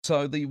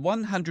So the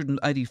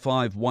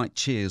 185 white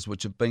chairs,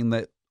 which have been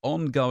that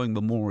ongoing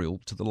memorial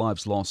to the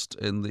lives lost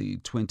in the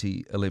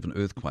 2011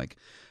 earthquake,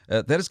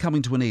 that is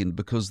coming to an end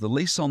because the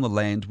lease on the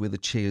land where the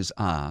chairs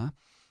are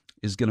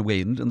is going to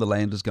end and the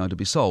land is going to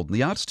be sold. And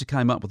the artist who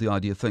came up with the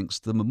idea thinks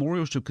the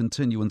memorial should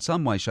continue in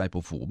some way, shape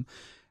or form,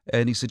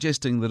 and he's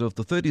suggesting that of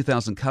the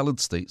 30,000 coloured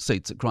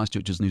seats at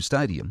Christchurch's new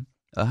stadium,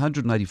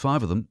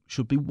 185 of them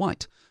should be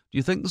white. Do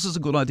you think this is a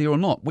good idea or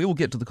not? We will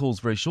get to the calls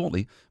very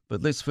shortly,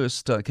 but let's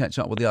first catch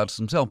up with the artist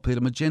himself,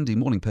 Peter Majendie.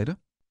 Morning, Peter.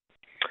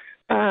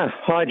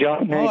 Hi,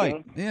 John. How Hi. you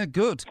doing? Yeah,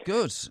 good.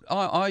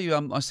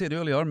 I said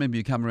earlier, I remember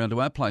you coming around to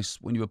our place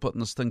when you were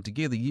putting this thing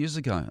together years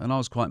ago, and I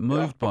was quite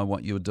moved by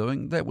what you were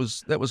doing. That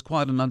was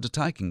quite an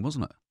undertaking,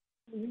 wasn't it?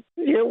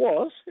 Yeah, it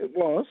was. It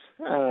was.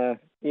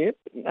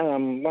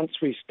 Once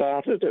we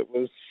started, it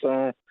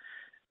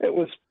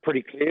was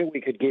pretty clear we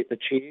could get the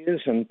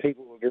chairs, and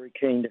people were very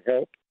keen to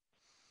help.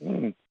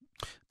 Mm.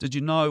 Did you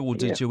know, or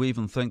did you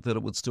even think that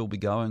it would still be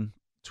going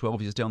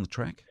 12 years down the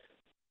track?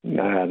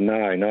 No,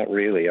 not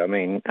really. I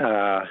mean,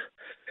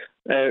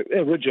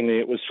 originally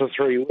it was for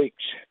 3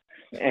 weeks,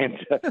 and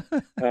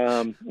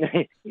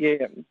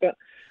but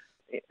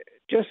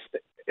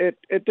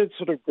it did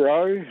sort of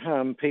grow.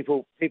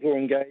 People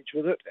engaged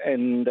with it,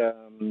 and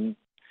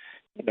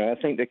I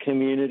think the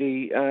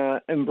community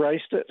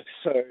embraced it.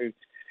 So,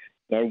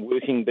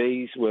 working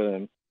bees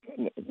were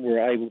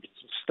able to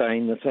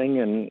sustain the thing,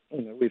 and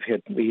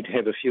we'd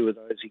have a few of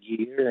those a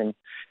year,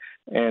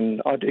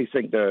 and I do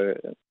think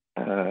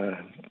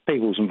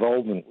people's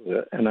involvement with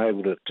it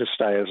enabled it to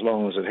stay as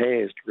long as it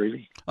has,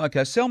 really.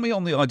 Okay, sell me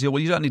on the idea.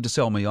 Well, you don't need to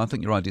sell me. I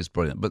think your idea is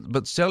brilliant.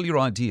 But sell your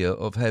idea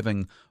of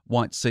having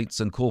white seats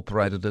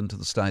incorporated into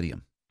the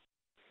stadium.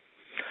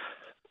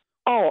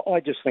 Oh, I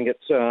just think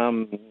it's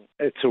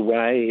a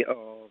way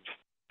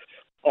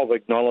of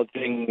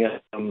acknowledging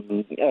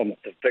the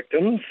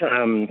victims.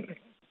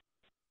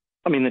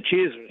 I mean, the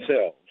chairs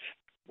themselves,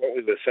 what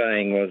we were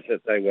saying was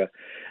that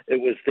it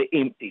was the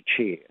empty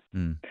chair.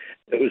 Mm.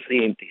 It was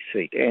the empty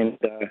seat. And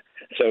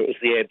so it was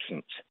the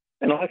absence.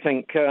 And I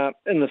think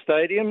in the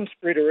stadium,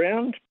 spread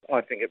around,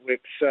 I think it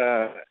works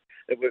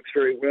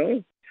very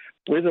well.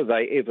 Whether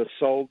they ever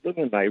sold them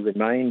and they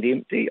remained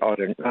empty, I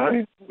don't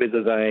know.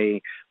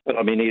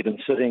 Even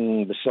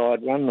sitting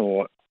beside one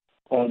or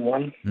on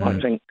one, I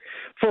think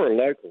for a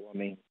local,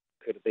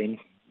 could have been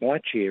my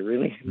chair,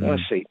 really, my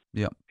seat.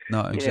 Yeah,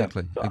 no,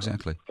 exactly,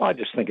 exactly. I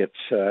just think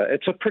it's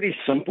a pretty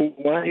simple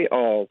way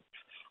of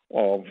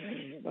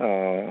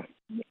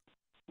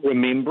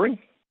remembering.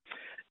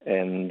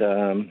 And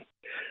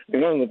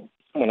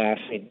someone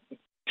asked me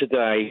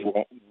today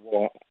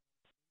what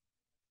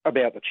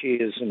about the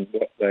chairs and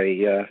what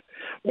they're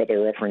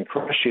offering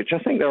Christchurch. I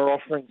think they're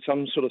offering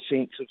some sort of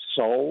sense of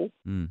soul,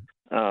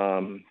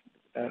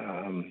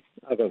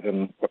 other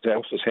than what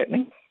else is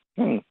happening.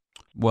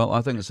 Well,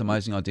 I think it's an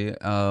amazing idea.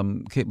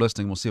 Keep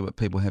listening. We'll see what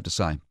people have to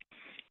say.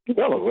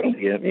 Well, it will.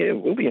 Yeah,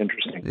 it will be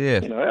interesting. Yeah.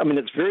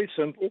 It's very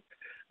simple.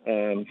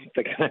 Isn't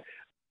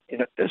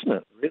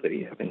it?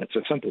 Really, it's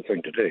a simple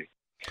thing to do.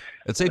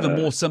 It's even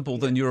more simple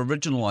than your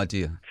original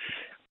idea.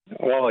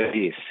 Oh,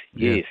 yes.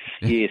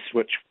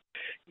 Which,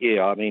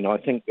 I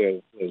think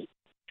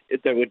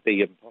that would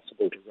be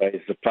impossible to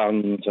raise the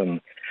funds,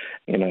 and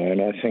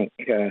I think,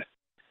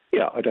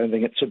 I don't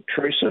think it's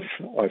obtrusive.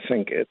 I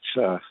think it's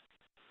a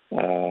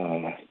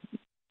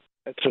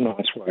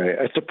nice way.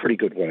 It's a pretty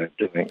good way of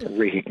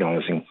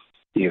recognising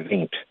the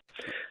event.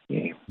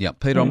 Yeah,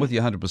 Peter, I'm with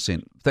you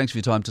 100%. Thanks for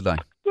your time today.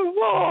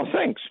 Well,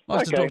 thanks.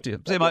 Nice to talk to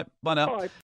you. See you, mate. Bye now. Bye.